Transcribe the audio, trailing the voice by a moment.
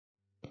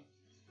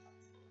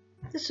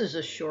This is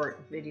a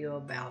short video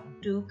about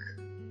Duke,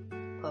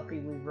 puppy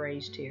we've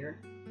raised here.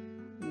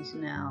 He's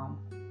now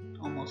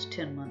almost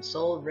 10 months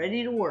old,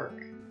 ready to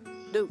work.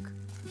 Duke.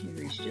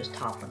 Here he's just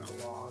hopping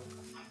a log,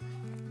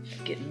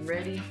 getting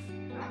ready.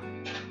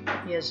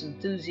 He has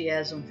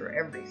enthusiasm for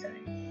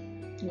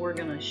everything. We're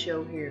going to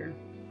show here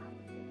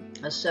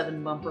a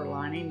 7-bumper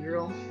lining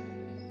drill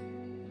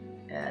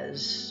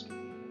as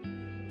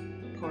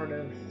part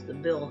of the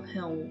Bill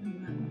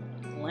Hillmann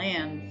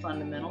land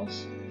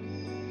fundamentals.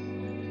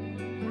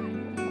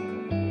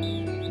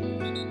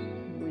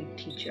 We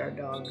teach our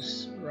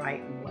dogs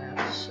right and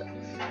left. So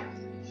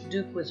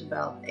Duke was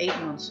about 8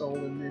 months old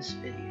in this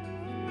video.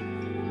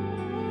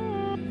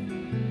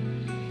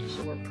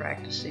 So we're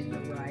practicing the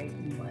right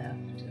and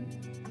left.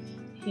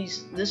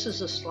 And this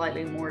is a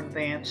slightly more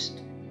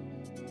advanced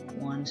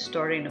one.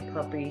 Starting a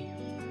puppy,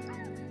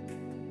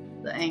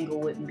 the angle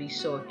wouldn't be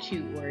so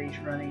acute where he's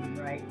running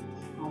right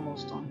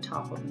almost on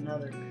top of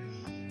another.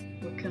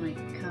 We're going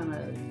to kind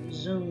of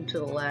zoom to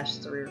the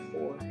last 3 or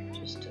 4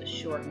 just to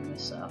shorten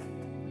this up.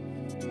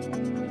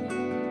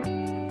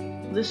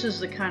 This is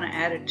the kind of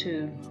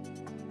attitude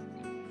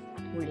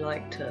we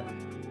like to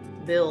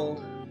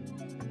build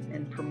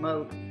and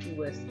promote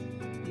with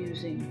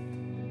using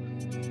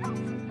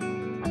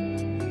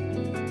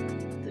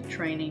the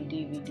training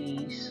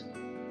DVDs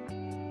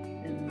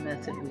and the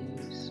method we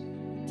use.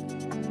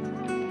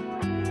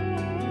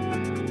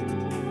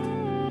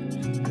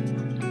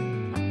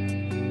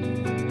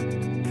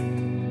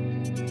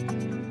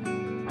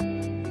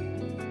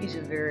 He's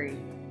a very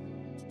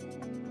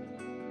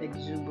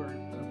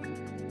exuberant puppy.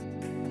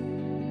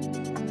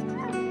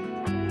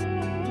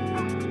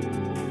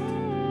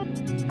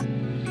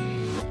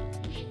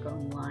 Work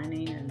on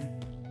lining and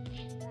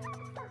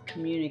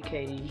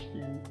communicating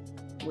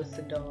with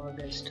the dog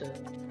as to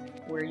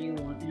where you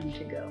want him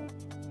to go.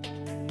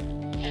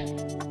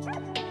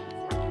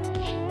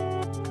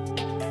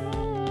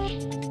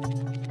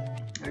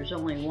 There's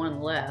only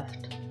one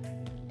left,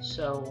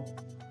 so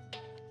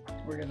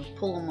we're going to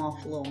pull him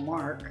off a little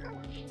mark,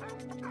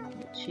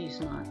 which he's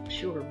not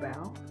sure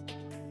about,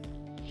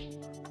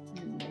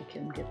 and make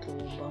him get the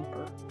little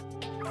bumper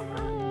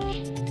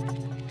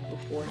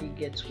before he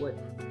gets what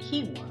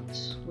he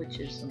wants, which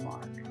is the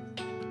mark.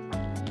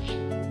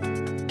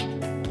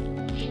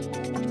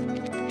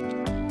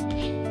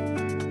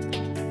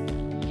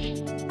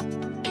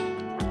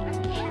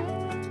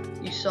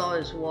 You saw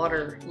his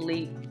water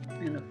leap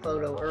in a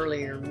photo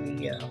earlier.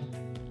 We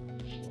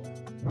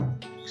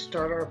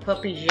start our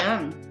puppies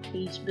young.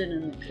 He's been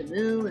in the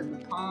canoe, in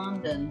the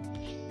pond, and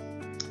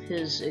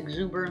his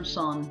exuberance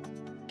on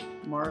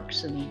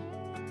marks and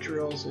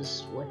drills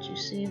is what you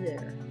see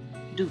there.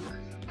 Duke.